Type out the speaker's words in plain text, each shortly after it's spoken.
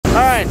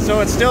Alright,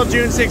 so it's still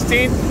June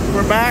 16th.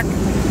 We're back.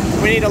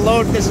 We need to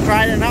load this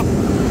Trident up.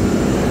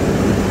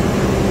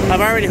 I've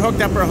already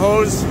hooked up our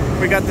hose.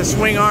 We got the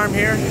swing arm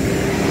here.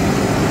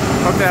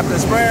 Hooked it up to the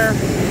sprayer.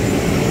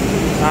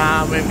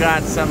 We've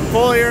got some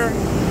foliar.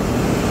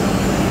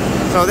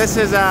 So this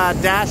is a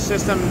dash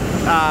system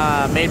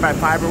made by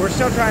Fiber. We're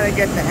still trying to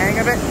get the hang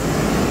of it.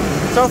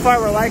 So far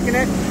we're liking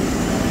it.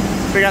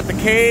 We got the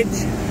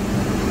cage.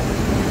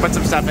 Put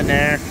some stuff in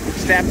there.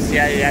 Steps,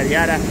 yada yada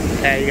yada.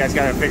 Yeah, you guys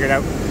got it figured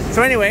out.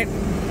 So anyway,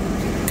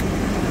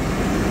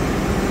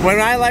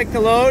 when I like to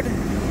load,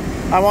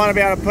 I want to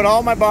be able to put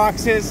all my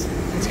boxes.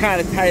 It's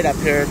kind of tight up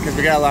here because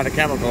we got a lot of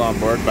chemical on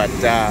board, but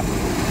I'm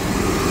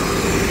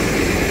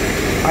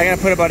going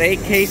to put about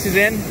 8 cases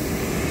in.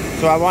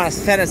 So I want to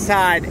set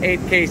aside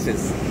 8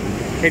 cases.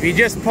 If you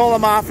just pull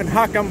them off and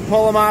huck them,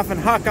 pull them off and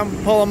huck them,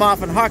 pull them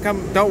off and huck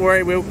them, don't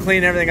worry, we'll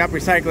clean everything up,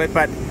 recycle it.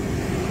 But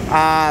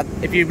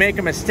if you make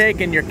a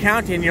mistake and you're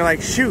counting, you're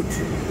like, shoot,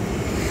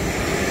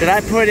 did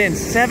I put in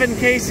 7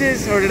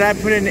 cases or did I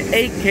put in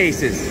 8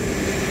 cases?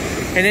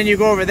 And then you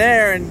go over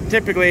there, and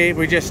typically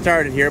we just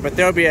started here, but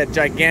there'll be a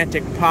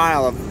gigantic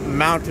pile of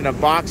mountain of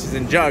boxes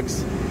and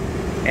jugs,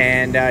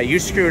 and you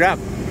screwed up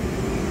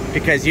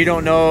because you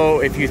don't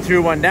know if you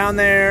threw one down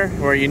there,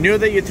 or you knew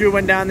that you threw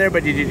one down there,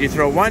 but did you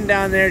throw one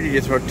down there? Did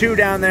you throw 2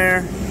 down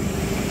there?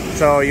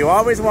 So you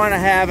always want to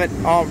have it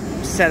all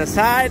set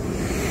aside.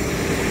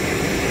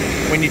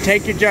 When you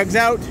take your jugs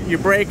out, you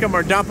break them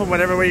or dump them,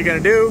 whatever way you're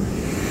going to do.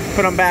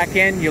 Put them back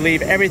in, you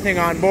leave everything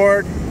on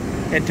board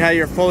until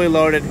you're fully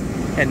loaded,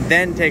 and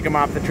then take them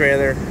off the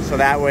trailer, so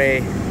that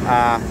way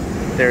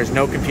there's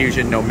no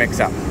confusion, no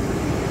mix-up.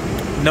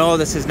 No,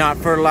 this is not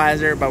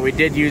fertilizer, but we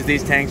did use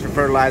these tanks for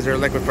fertilizer,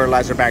 liquid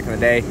fertilizer back in the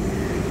day.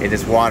 It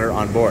is water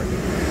on board.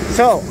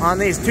 So, on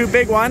these 2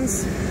 big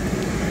ones,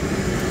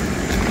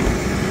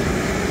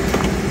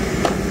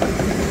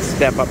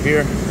 step up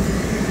here,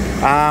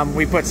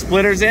 we put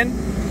splitters in.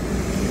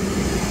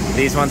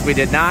 These ones we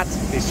did not.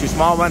 These 2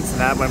 small ones, and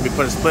that one we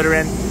put a splitter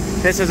in.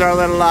 This is our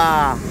little,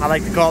 I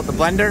like to call it the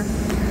blender.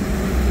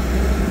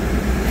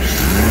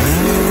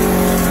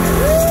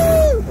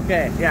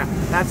 Okay, yeah,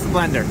 that's the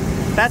blender.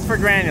 That's for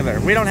granular.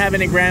 We don't have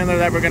any granular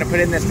that we're going to put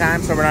in this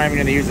time, so we're not even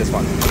going to use this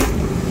one.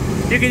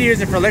 You can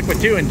use it for liquid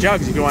too in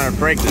jugs if you want to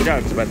break the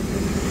jugs, but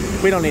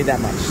we don't need that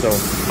much.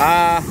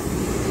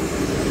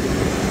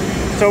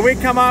 So we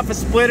come off of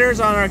splitters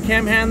on our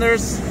chem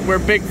handlers. We're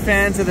big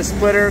fans of the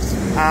splitters.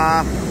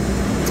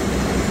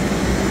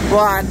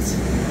 But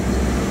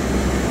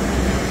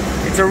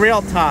it's a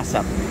real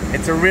toss-up.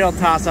 It's a real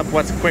toss-up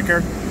what's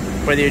quicker,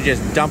 whether you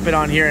just dump it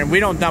on here, and we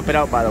don't dump it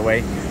out, by the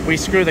way. We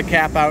screw the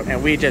cap out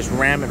and we just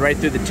ram it right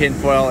through the tin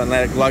foil and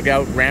let it glug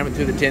out. Ram it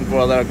through the tin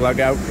foil, let it glug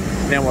out.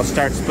 And then we'll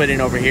start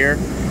splitting over here.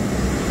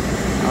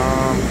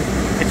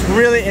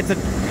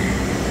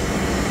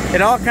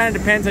 It all kind of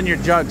depends on your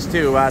jugs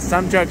too.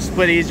 Some jugs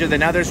split easier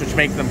than others, which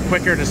makes them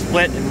quicker to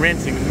split and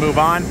rinse and move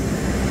on.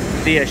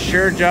 The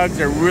Assure jugs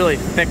are really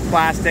thick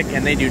plastic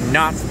and they do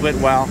not split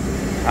well.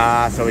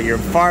 So you're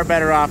far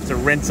better off to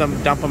rinse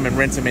them, dump them and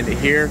rinse them into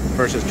here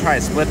versus try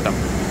to split them.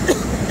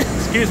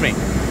 Excuse me.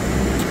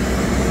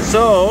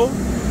 So,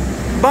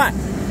 but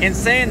in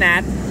saying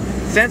that,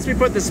 since we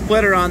put the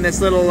splitter on this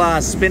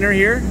little spinner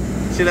here,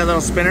 see that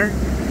little spinner?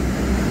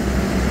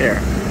 Here,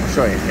 I'll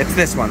show you. It's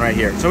this one right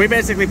here. So we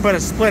basically put a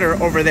splitter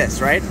over this,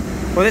 right?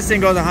 Well, this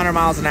thing goes 100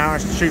 miles an hour,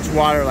 shoots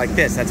water like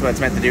this. That's what it's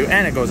meant to do,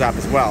 and it goes up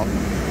as well.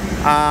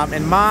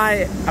 In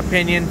my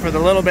opinion, for the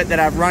little bit that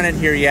I've run it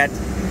here yet,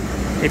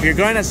 if you're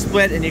going to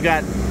split and you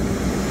got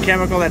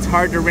chemical that's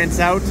hard to rinse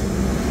out,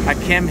 a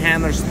chem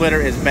handler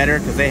splitter is better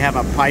because they have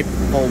a pipe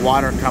full of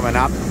water coming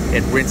up.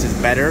 It rinses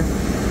better.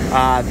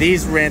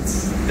 These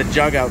rinse the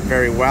jug out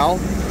very well,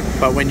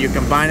 but when you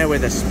combine it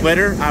with a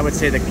splitter, I would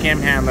say the chem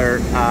handler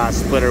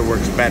splitter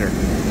works better.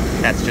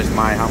 That's just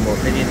my humble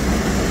opinion.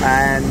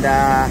 And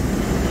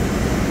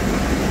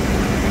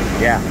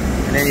yeah,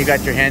 and then you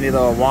got your handy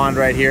little wand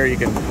right here. You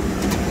can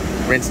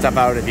rinse stuff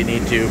out if you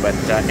need to. But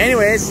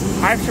anyways,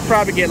 I should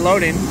probably get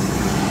loading,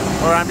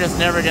 or I'm just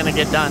never gonna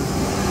get done.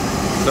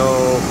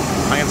 So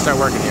I'm gonna start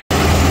working here.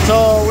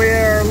 So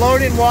we're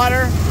loading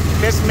water.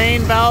 This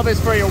main valve is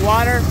for your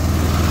water.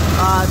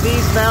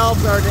 These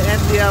valves are to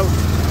empty out.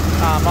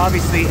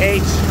 Obviously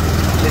H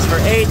is for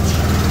H,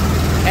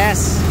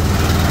 S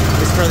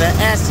is for the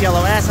S,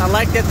 yellow S. I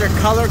like that they're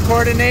color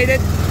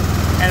coordinated,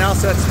 and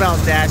also it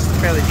spells dash,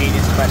 fairly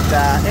genius. But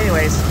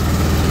anyways,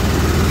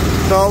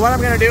 so what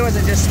I'm gonna do is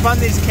I just spun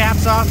these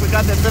caps off. We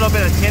got this little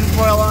bit of tin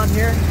foil on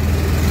here.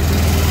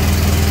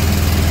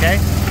 Okay.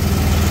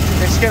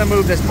 I'm just gonna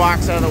move this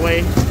box out of the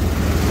way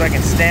so I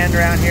can stand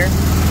around here.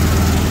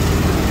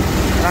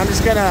 And I'm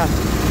just gonna,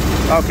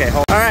 okay,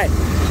 hold. All right,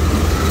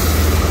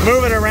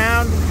 move it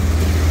around.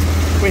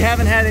 We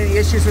haven't had any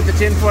issues with the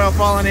tin foil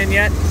falling in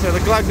yet. So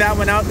to glug that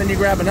one out, then you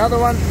grab another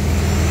one.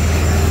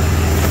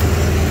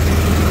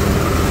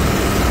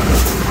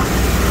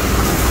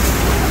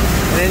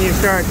 And then you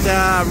start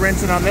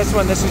rinsing on this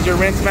one. This is your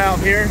rinse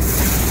valve here.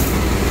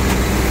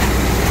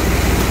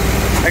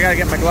 I gotta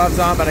get my gloves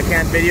on, but I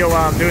can't video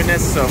while I'm doing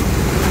this, so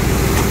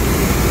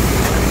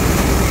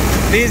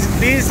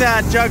These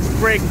jugs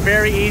break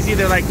very easy.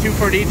 They're like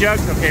 2,4-D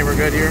jugs. Okay, we're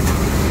good here.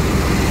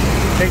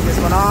 Take this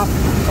one off.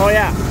 Oh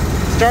yeah.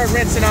 Start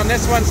rinsing on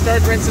this one.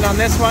 Start rinsing on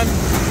this one.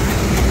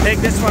 Take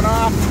this one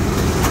off.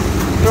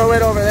 Throw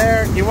it over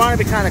there. You want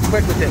to be kind of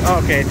quick with it.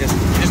 Okay, just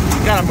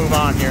gotta move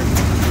on here.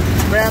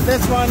 Grab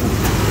this one.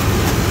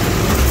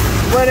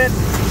 Split it.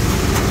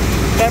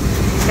 Yep.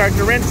 Start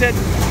to rinse it.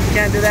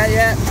 Can't do that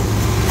yet.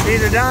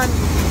 These are done.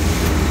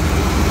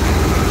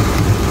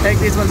 Take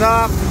these ones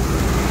off.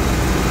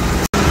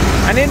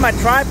 I need my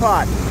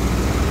tripod,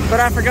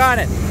 but I forgot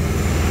it.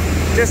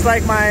 Just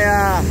like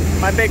my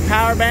my big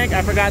power bank,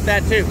 I forgot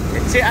that too.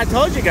 See, I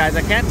told you guys,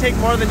 I can't take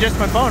more than just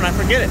my phone. I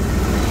forget it.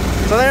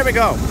 So there we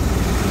go.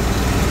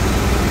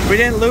 We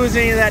didn't lose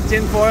any of that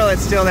tin foil.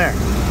 It's still there.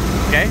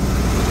 Okay.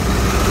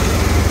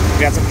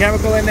 We got some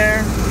chemical in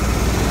there.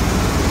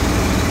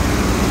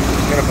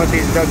 I'm gonna put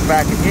these jugs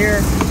back in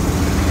here.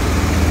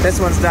 This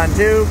one's done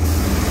too.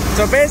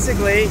 So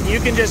basically, you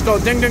can just go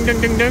ding, ding, ding,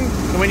 ding, ding.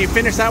 And when you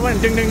finish that one,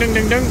 ding, ding, ding,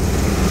 ding, ding,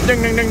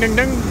 ding, ding, ding, ding,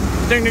 ding,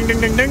 ding, ding, ding,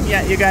 ding, ding.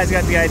 Yeah, you guys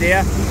got the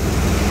idea.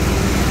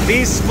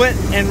 These split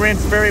and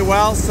rinse very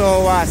well.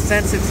 So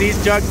since it's these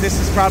jugs, this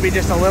is probably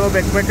just a little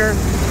bit quicker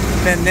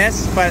than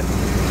this. But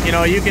you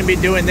know, you can be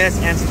doing this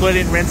and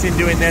splitting, rinsing,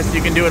 doing this.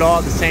 You can do it all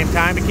at the same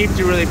time. It keeps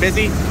you really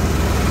busy.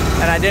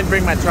 And I didn't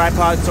bring my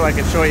tripod so I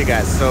could show you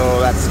guys. So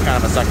that's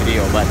kind of a sucky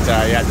deal. But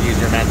you have to use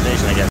your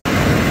imagination, I guess.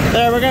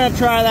 There, we're gonna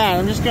try that.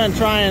 I'm just gonna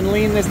try and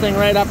lean this thing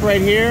right up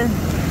right here.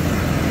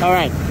 All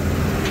right.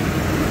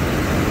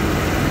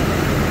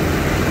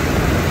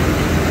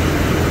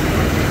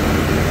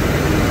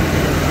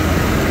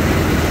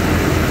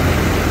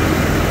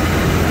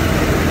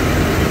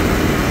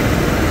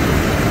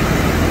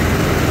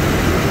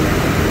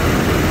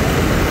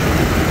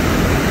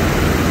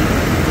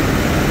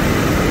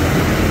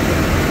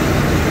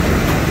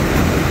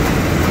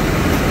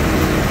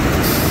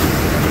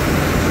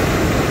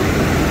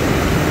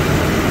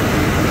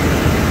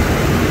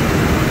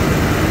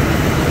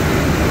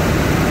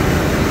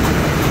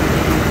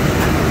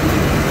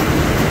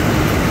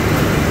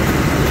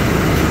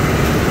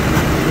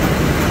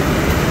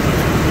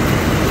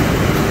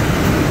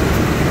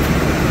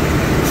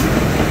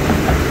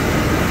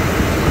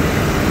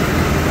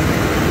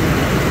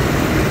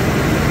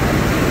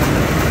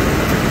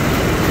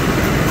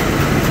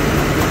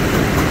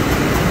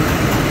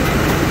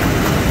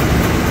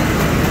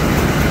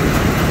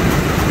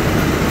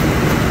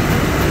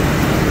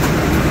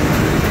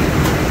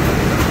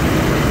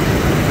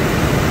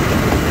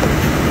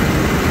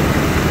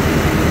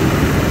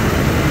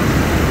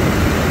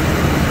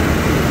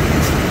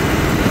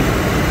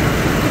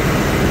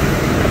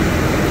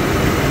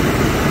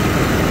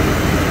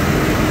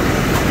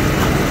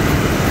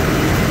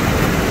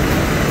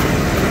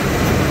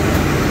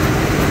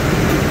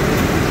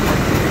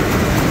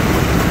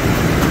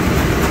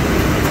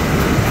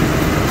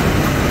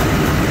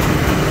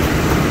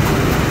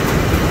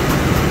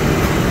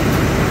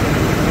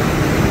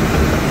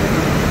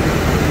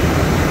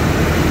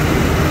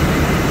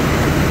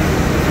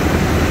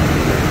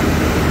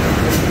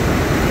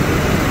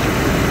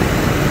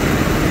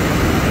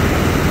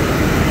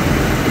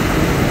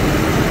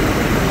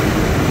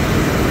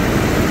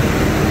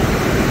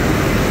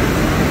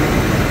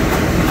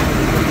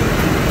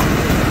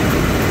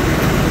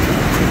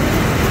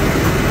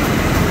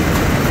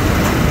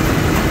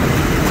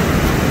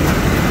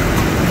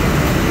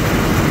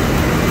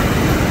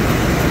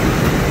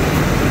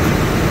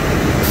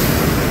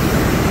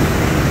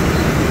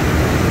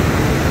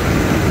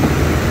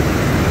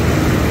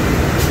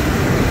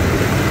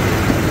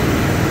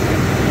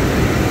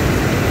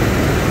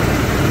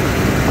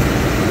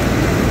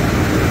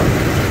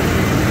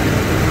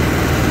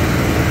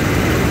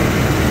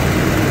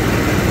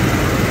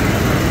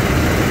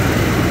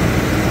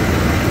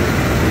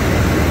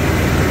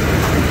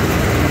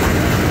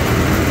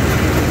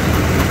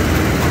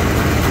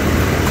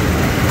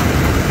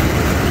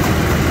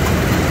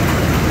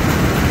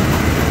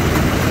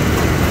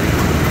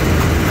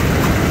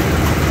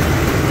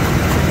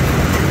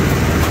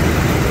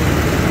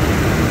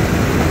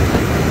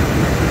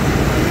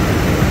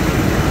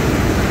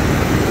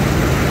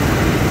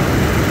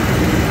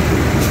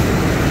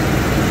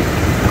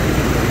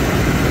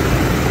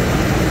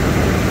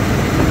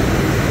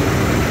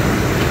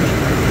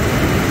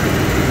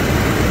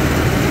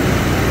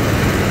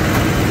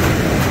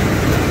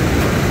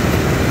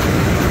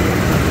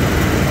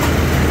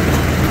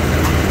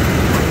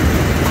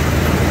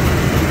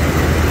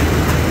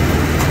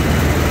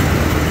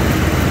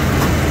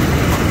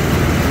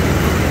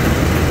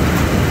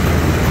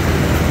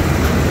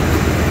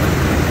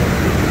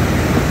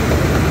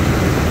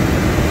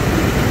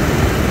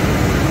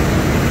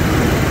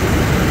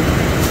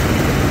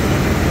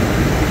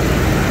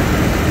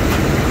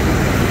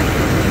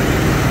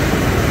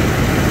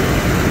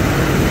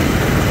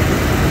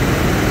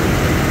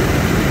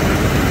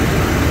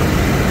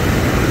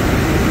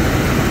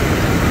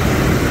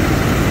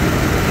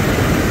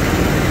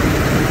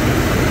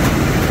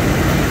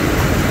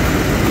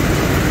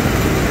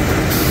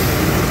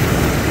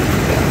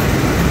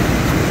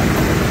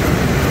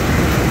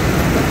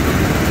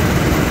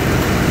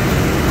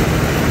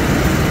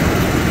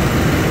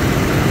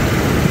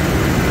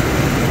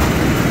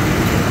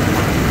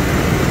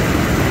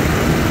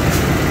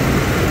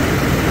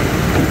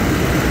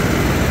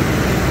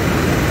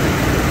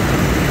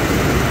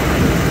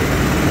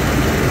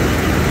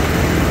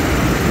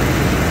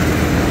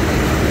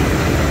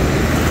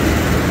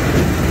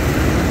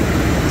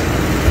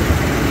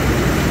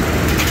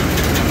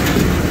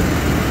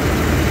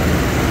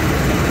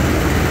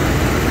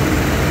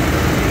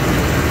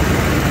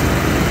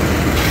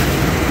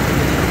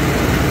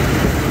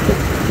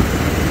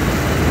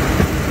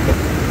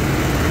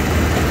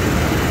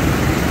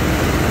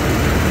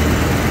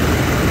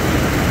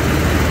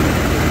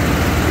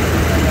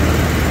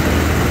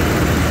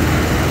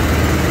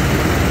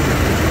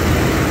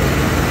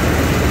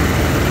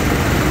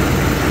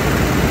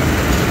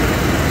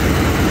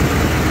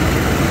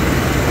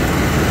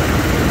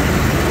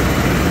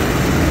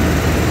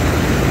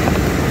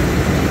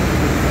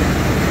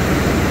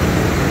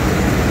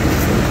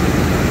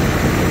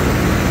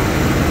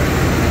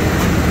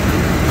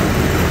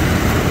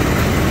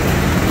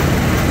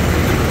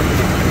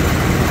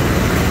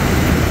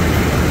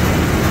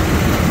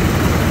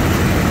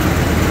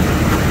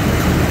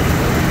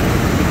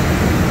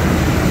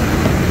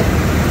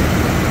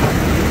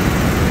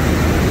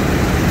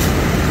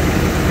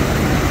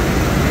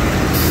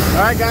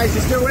 Alright guys,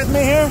 you still with me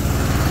here?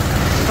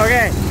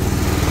 Okay.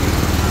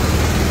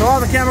 So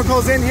all the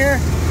chemicals in here,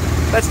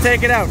 let's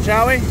take it out,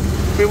 shall we?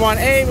 We want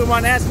A, we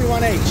want S, we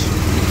want H.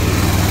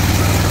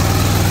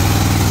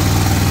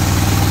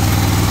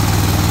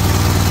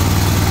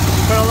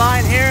 Put a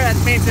line here, that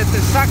means that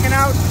it's sucking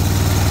out.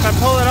 If I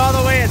pull it all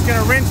the way, it's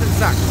gonna rinse and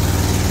suck.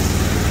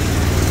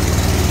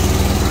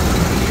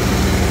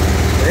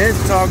 It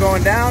is, it's all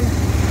going down.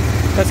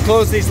 Let's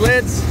close these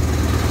lids.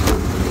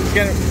 Just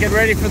gonna get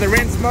ready for the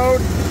rinse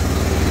mode.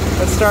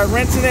 Let's start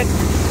rinsing it.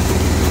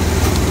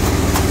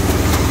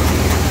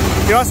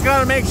 You also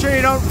gotta make sure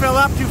you don't fill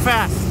up too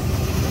fast.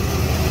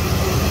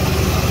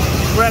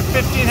 We're at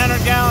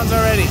 1,500 gallons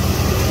already.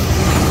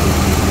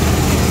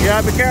 You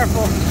gotta be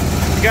careful.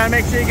 You gotta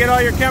make sure you get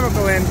all your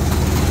chemical in.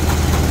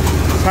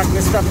 Tuck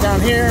this stuff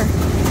down here.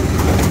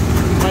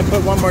 Might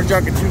put one more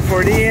jug of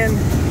 2,4-D in.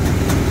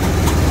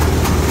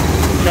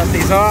 Shut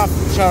these off.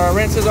 Shut our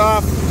rinses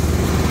off.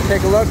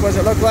 Take a look. What does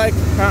it look like?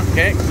 Huh,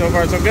 okay, so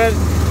far so good.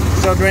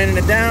 Still draining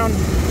it down.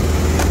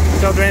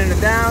 Still draining it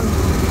down.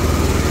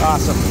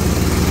 Awesome.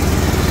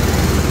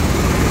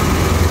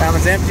 That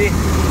one's empty.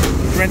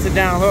 Let's rinse it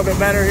down a little bit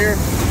better here.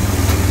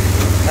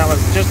 That was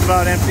just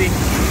about empty.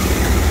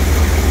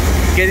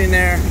 Get in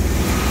there.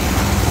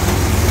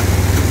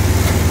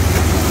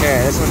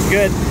 Okay, this one's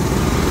good.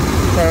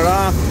 Turn it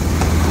off.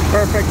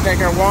 Perfect. Take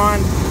our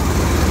wand.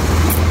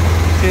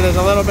 See, there's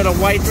a little bit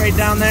of white right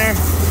down there.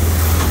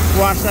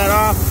 Wash that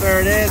off.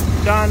 There it is.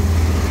 Done.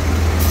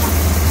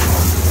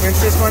 Rinse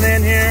this one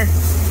in here.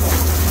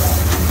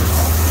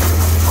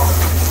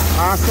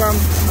 Awesome.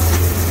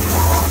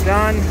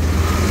 Done.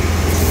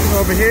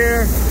 Over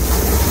here.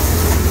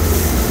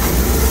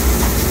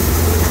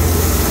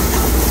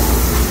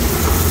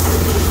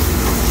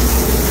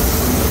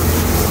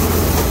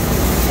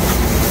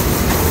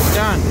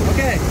 Done.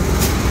 Okay.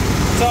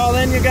 It's all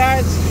in, you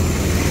guys.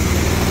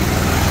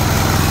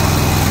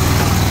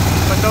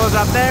 Put those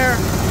up there.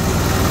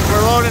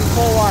 We're loading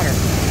full water.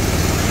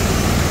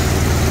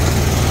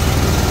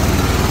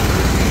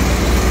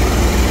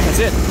 That's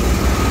it.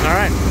 All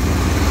right.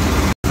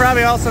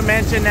 Probably also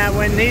mention that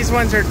when these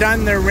ones are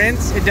done their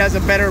rinse, it does a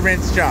better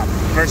rinse job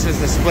versus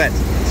the split,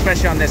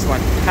 especially on this one.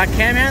 A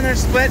cam handler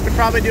split would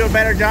probably do a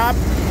better job,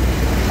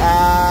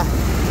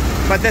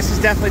 but this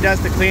definitely does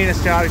the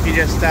cleanest job. If you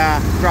just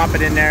drop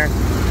it in there,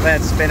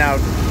 let it spin out,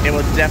 it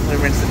will definitely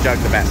rinse the jug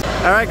the best.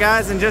 All right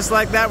guys, and just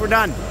like that, we're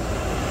done.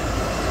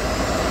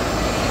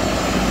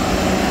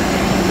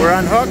 We're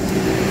unhooked.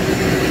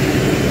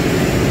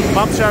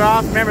 Pump shut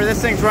off. Remember,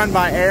 this thing's run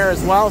by air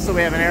as well, so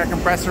we have an air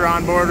compressor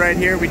on board right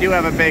here. We do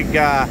have a big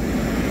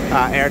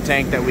air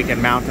tank that we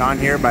can mount on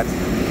here, but we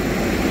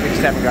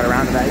just haven't got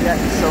around to that yet.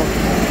 So,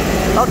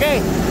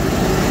 okay,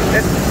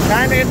 it's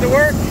time to get to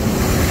work.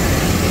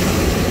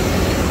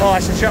 Oh, I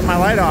should shut my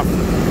light off.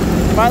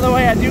 By the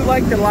way, I do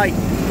like the light.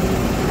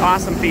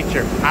 Awesome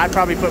feature. I'd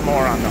probably put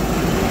more on though.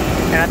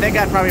 And I think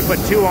I'd probably put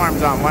 2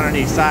 arms on, one on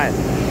each side.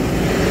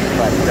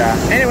 But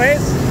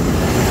anyways,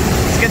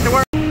 let's get to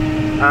work.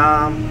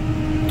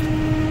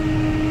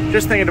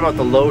 Just thinking about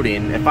the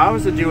loading, if I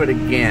was to do it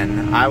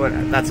again, I would,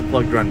 that's a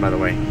plugged run by the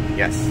way,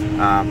 yes,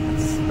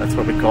 that's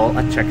what we call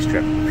a check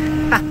strip.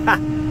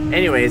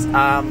 Anyways, if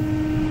I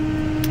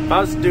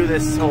was to do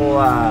this whole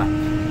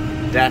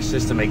dash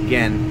system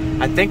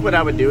again, I think what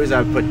I would do is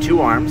I would put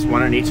 2 arms,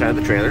 one on each side of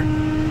the trailer,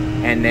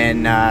 and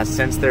then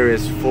since there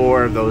is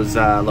 4 of those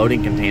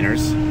loading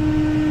containers,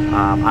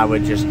 I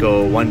would just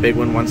go one big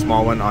one, one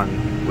small one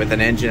on with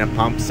an engine and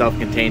pump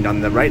self-contained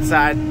on the right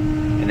side,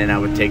 and then I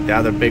would take the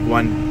other big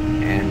one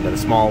and the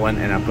small one,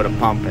 and I put a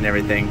pump and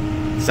everything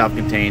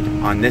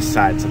self-contained on this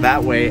side. So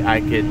that way I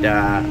could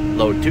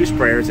load 2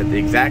 sprayers at the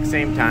exact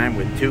same time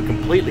with 2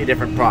 completely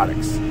different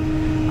products.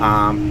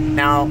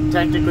 Now,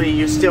 technically,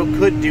 you still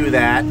could do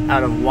that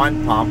out of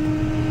 1 pump.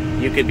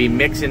 You could be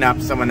mixing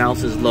up someone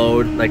else's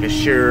load, like a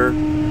Sure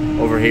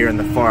over here in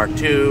the far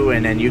 2,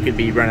 and then you could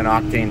be running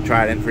Octane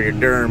Trident for your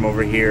Derm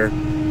over here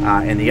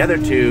in the other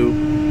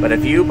 2. But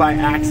if you by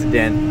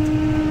accident,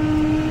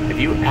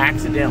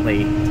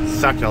 accidentally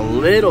sucked a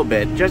little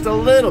bit, just a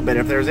little bit,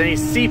 if there was any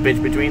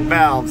seepage between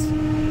valves,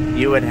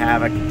 you would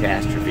have a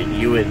catastrophe.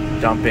 You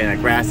would dump in a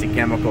grassy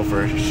chemical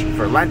for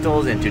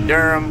lentils into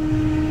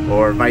Derm,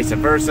 or vice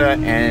versa,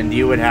 and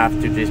you would have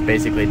to just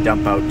basically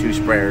dump out 2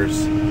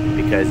 sprayers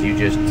because you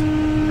just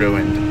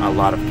ruined a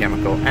lot of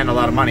chemical and a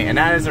lot of money. And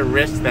that is a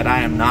risk that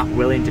I am not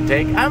willing to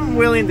take. I'm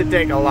willing to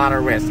take a lot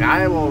of risks.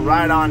 I will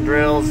ride on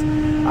drills,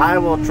 I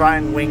will try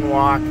and wing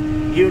walk,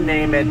 you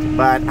name it,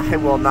 but I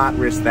will not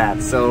risk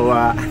that. So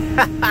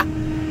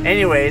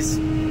anyways,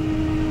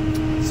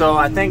 so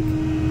I think,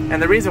 and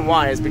the reason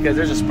why is because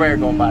there's a sprayer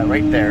going by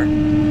right there.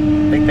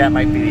 I think that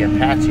might be the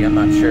Apache, I'm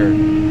not sure.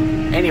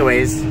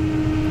 Anyways,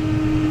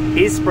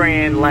 he's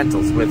spraying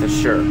lentils with a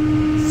Sure.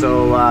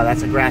 So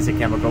that's a grassy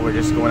chemical. We're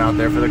just going out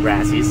there for the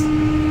grassies.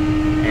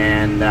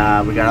 And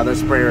we got other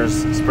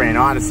sprayers spraying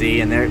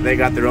Odyssey, and they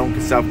got their own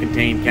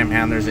self-contained chem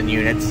handlers and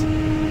units.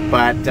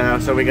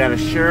 But so we got a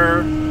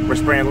Sure. We're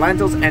spraying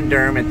lentils and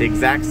Derm at the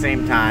exact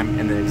same time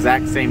in the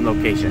exact same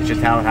location. It's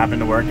just how it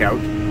happened to work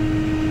out.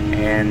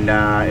 And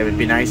it would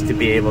be nice to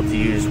be able to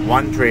use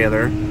one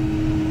trailer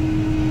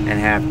and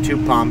have 2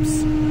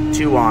 pumps,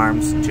 2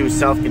 arms, 2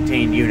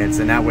 self-contained units,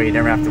 and that way you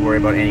never have to worry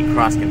about any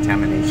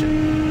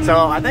cross-contamination.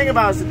 So I think if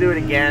I was to do it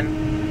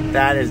again,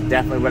 that is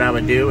definitely what I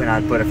would do, and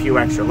I'd put a few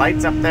extra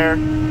lights up there.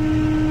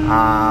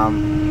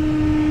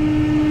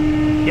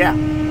 Yeah,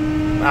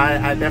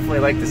 I definitely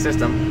like the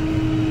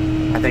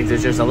system. I think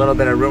there's just a little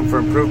bit of room for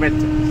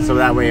improvement, so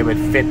that way it would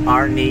fit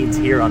our needs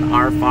here on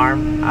our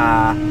farm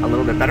a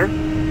little bit better.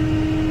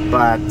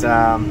 But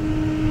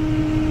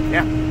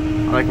yeah,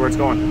 I like where it's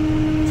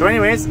going. So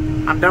anyways,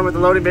 I'm done with the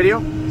loading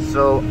video.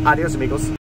 So adios amigos.